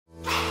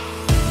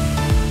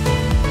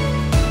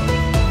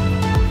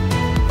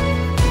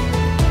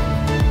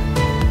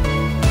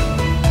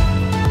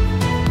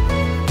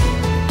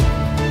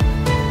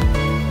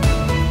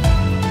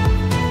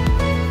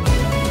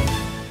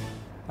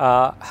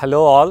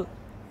Hello all,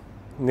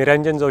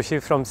 Niranjan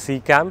Joshi from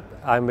CCAMP.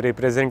 I am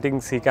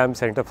representing CCAMP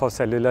Center for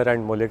Cellular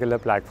and Molecular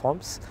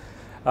Platforms.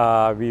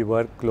 We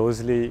work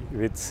closely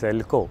with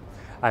SELCO.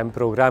 I am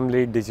Program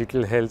Lead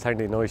Digital Health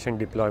and Innovation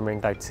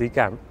Deployment at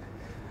CCAMP.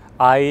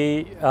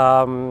 I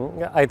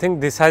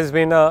think this has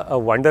been a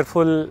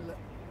wonderful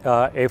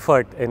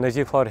effort.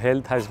 Energy for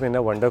Health has been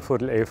a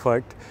wonderful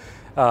effort,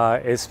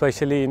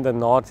 especially in the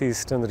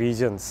northeastern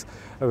regions,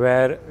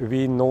 where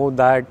we know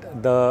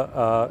that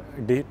the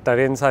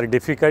terrains are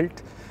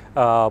difficult,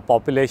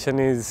 population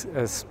is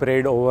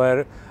spread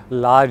over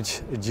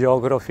large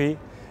geography,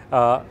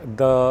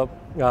 the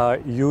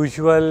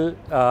usual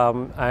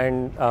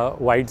and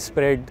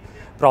widespread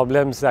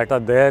problems that are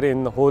there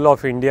in the whole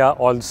of India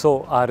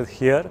also are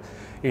here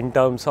in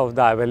terms of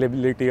the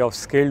availability of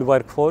skilled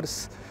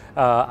workforce,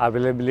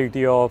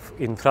 availability of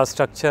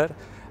infrastructure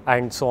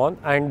and so on,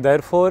 and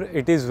therefore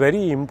it is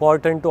very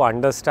important to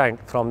understand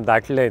from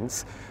that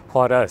lens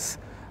for us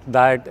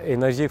that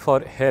energy for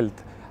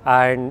health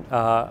and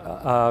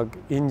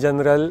in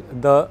general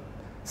the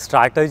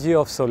strategy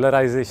of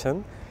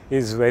solarization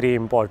is very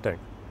important.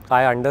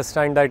 I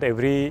understand that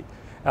every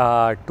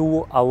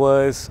 2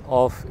 hours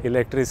of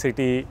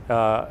electricity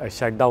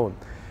shutdown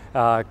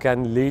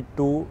can lead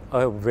to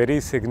a very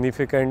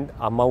significant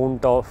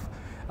amount of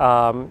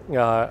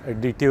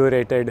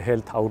deteriorated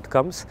health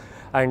outcomes,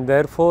 and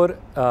therefore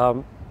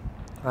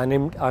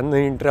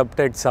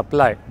uninterrupted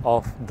supply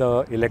of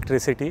the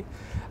electricity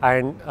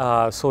and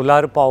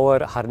solar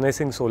power,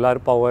 harnessing solar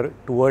power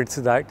towards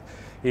that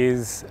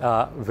is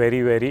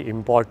very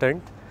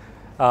important.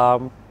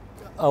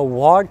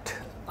 What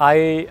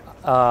I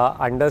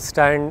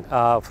understand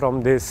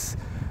from this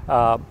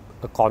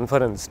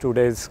conference,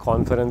 today's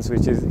conference,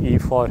 which is E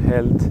for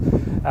Health,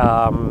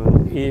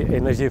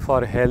 Energy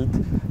for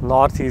Health,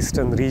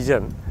 Northeastern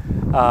region,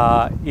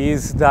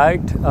 is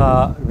that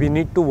we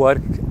need to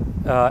work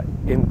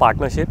in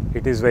partnership.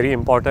 It is very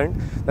important.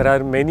 There are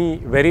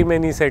very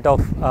many set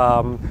of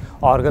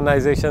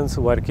organizations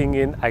working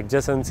in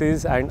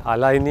adjacencies, and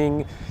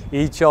aligning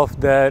each of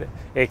their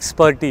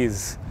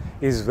expertise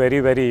is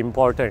very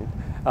important.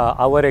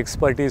 Our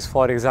expertise,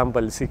 for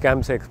example,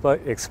 CCAMP's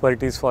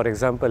expertise, for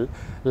example,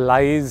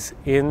 lies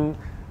in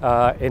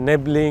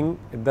enabling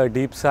the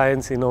deep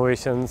science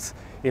innovations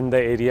in the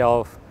area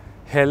of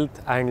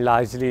health and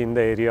largely in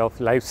the area of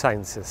life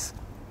sciences.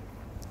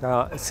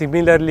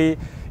 Similarly,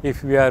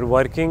 if we are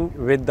working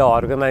with the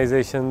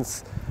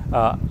organizations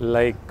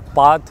like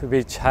PATH,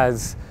 which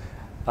has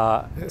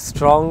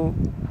strong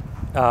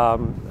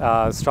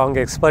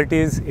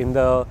expertise in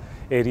the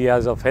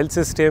areas of health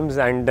systems,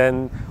 and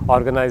then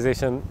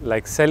organization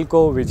like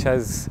SELCO, which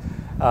has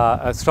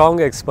a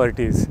strong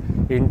expertise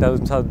in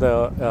terms of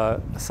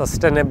the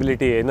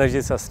sustainability, energy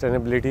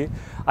sustainability.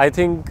 I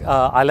think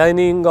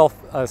aligning of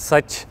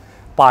such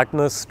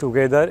partners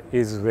together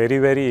is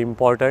very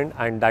important,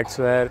 and that's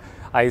where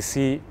I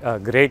see a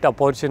great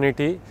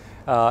opportunity.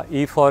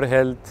 E for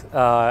Health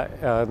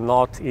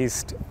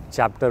Northeast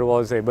chapter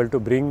was able to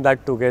bring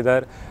that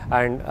together,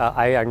 and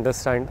I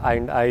understand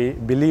and I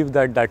believe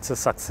that that's a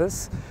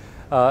success.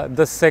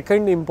 The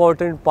second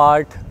important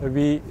part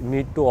we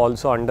need to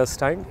also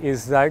understand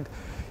is that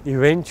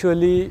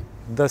eventually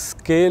the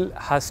scale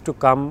has to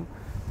come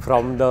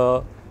from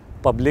the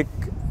public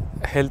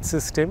health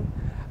system,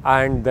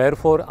 and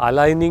therefore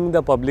aligning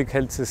the public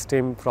health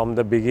system from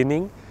the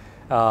beginning,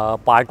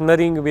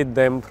 partnering with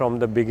them from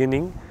the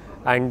beginning,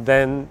 and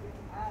then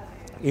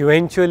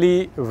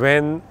eventually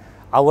when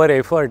our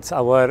efforts,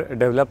 our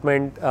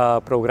development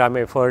program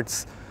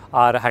efforts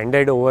are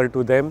handed over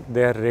to them,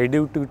 they are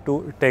ready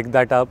to take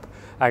that up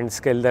and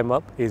scale them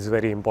up is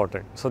very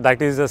important. So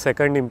that is the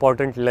second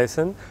important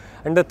lesson.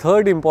 And the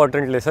third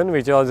important lesson,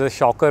 which was a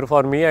shocker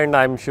for me, and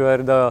I am sure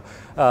the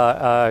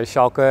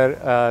shocker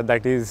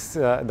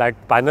that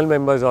panel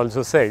members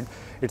also said,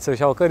 it's a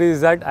shocker,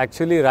 is that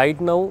actually right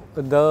now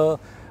the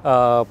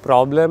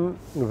problem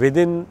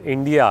within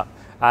India,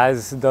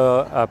 as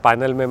the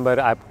panel member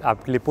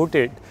aptly put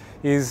it,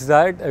 is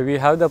that we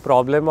have the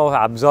problem of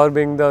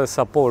absorbing the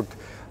support,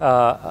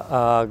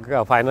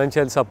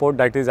 financial support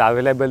that is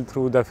available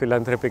through the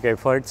philanthropic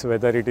efforts,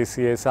 whether it is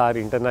CSR,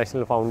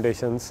 international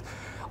foundations,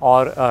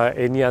 or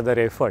any other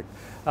effort.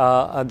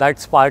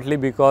 That's partly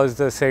because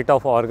the set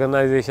of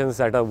organizations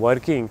that are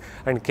working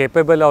and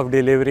capable of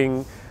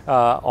delivering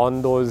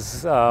on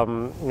those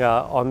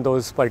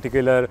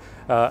particular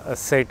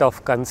set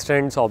of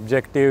constraints,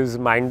 objectives,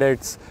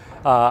 mandates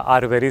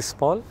are very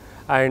small,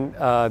 and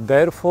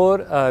therefore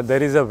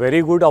there is a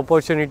very good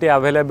opportunity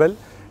available.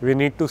 We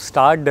need to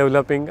start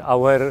developing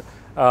our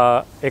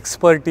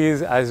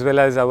expertise as well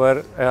as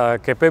our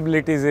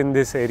capabilities in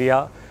this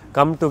area,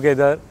 come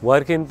together,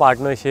 work in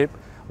partnership,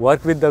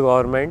 work with the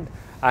government,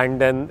 and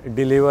then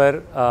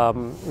deliver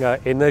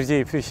energy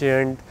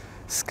efficient,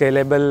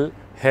 scalable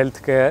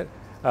healthcare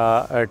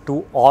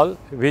to all,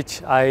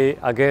 which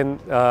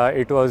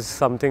it was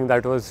something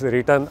that was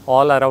written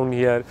all around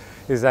here,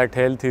 is that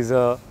health is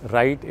a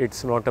right,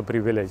 it's not a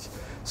privilege.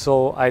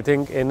 So I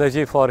think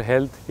energy for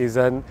health is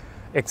an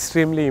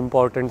extremely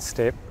important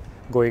step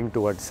going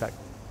towards that.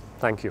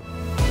 Thank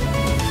you.